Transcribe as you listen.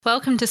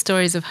Welcome to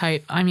Stories of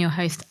Hope. I'm your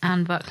host,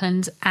 Anne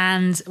Buckland,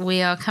 and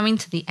we are coming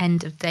to the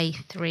end of day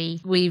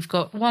 3. We've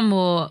got one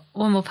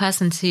more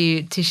person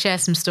to share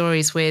some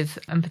stories with,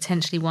 and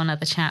potentially one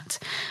other chat.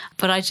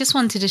 But I just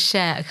wanted to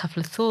share a couple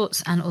of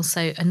thoughts and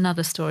also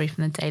another story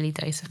from the Daily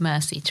Dose of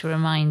Mercy to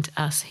remind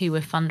us who we're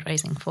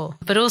fundraising for.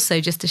 But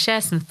also just to share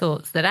some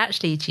thoughts that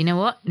actually, do you know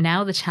what?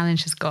 Now the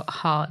challenge has got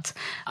hard.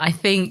 I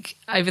think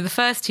over the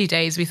first 2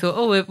 days we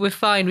thought, we're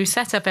fine. We've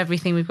set up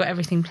everything. We've got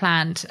everything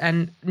planned,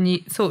 and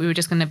thought we were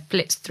just going to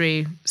blitz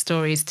through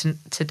stories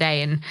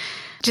today, and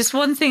just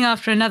one thing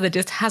after another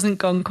just hasn't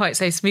gone quite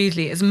so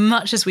smoothly, as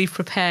much as we've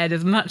prepared,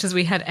 as much as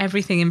we had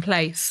everything in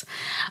place.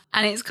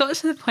 And it's got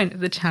to the point of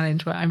the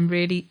challenge where I'm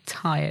really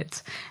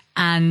tired,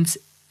 and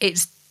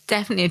it's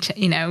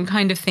definitely I'm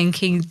kind of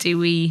thinking,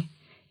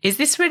 is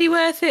this really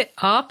worth it?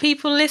 Are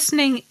people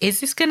listening?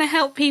 Is this going to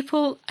help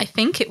people? I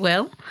think it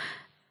will,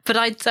 but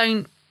I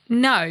don't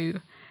know.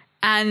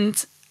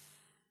 And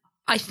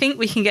I think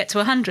we can get to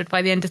 100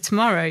 by the end of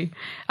tomorrow.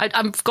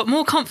 I've got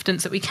more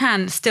confidence that we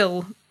can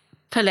still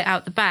pull it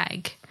out the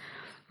bag.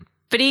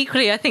 But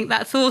equally, I think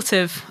that thought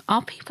of,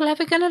 are people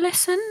ever going to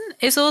listen,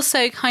 is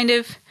also kind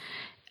of,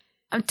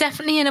 I'm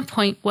definitely in a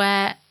point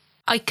where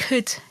I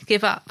could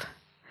give up.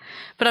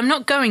 But I'm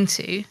not going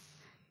to,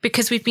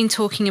 because we've been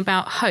talking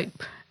about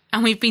hope,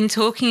 and we've been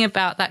talking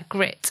about that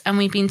grit, and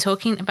we've been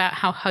talking about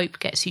how hope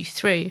gets you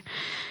through.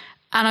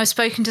 And I've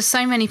spoken to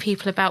so many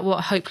people about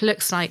what hope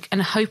looks like,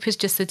 and hope is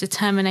just the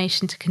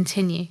determination to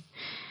continue.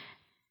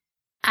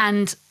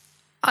 And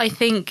I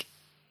think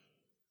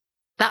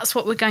that's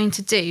what we're going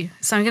to do.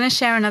 So I'm going to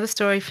share another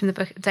story from the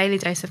book Daily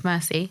Dose of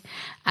Mercy,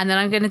 and then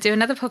I'm going to do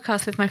another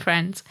podcast with my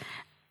friends,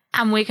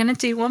 and we're going to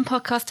do one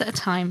podcast at a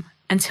time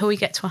until we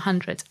get to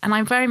 100. And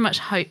I very much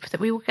hope that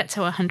we will get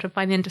to 100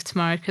 by the end of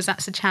tomorrow, because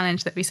that's a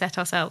challenge that we set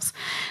ourselves.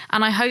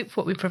 And I hope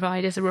what we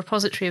provide is a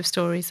repository of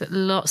stories that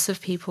lots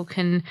of people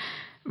can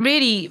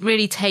really,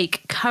 really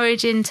take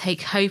courage in,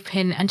 take hope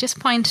in, and just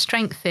find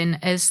strength in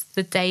as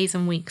the days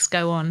and weeks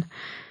go on.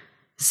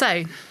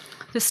 So,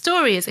 the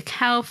story is A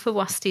Cow for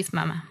Wasti's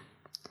Mama.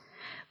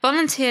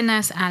 Volunteer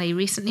nurse Ali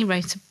recently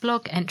wrote a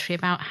blog entry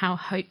about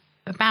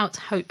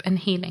hope and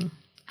healing,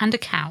 and a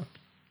cow.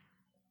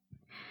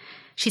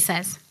 She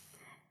says,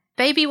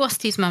 baby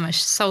Wasti's mama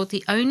sold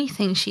the only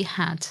thing she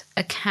had,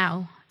 a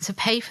cow, to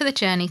pay for the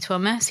journey to a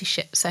mercy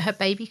ship so her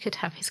baby could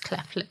have his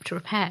cleft lip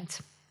repaired.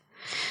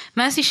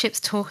 Mercy Ships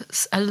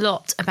talks a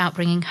lot about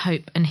bringing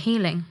hope and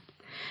healing.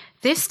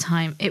 This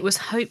time it was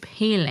hope,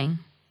 healing,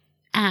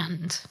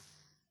 and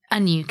a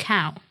new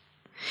cow.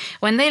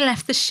 When they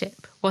left the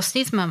ship,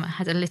 Wasti's mama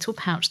had a little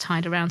pouch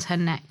tied around her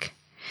neck.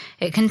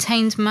 It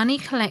contained money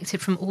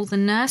collected from all the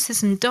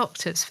nurses and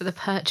doctors for the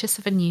purchase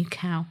of a new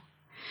cow.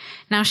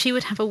 Now she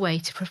would have a way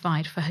to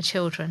provide for her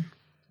children.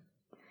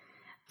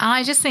 And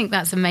I just think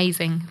that's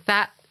amazing.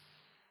 That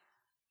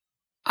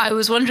I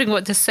was wondering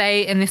what to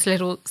say in this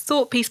little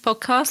thought piece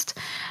podcast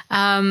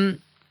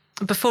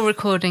before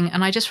recording,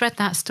 and I just read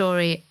that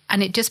story,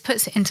 and it just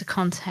puts it into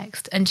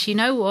context. And you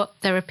know what?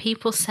 There are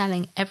people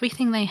selling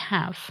everything they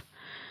have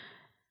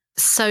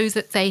so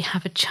that they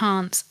have a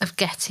chance of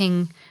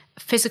getting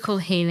physical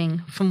healing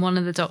from one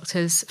of the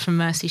doctors from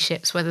Mercy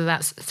Ships, whether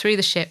that's through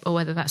the ship or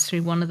whether that's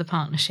through one of the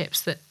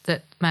partnerships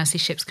that Mercy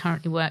Ships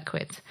currently work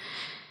with.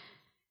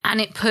 And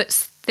it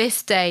puts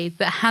this day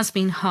that has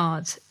been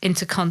hard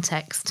into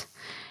context.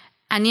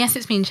 And yes,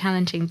 it's been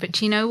challenging,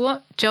 but you know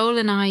what? Joel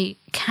and I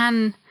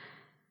can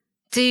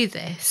do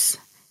this,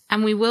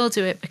 and we will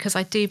do it, because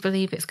I do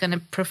believe it's going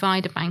to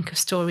provide a bank of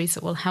stories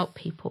that will help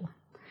people.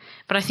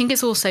 But I think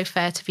it's also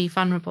fair to be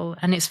vulnerable,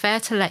 and it's fair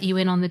to let you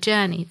in on the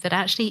journey that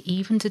actually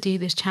even to do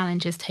this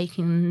challenge is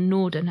taking an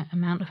inordinate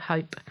amount of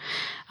hope.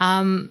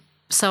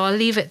 So I'll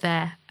leave it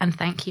there, and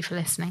thank you for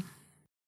listening.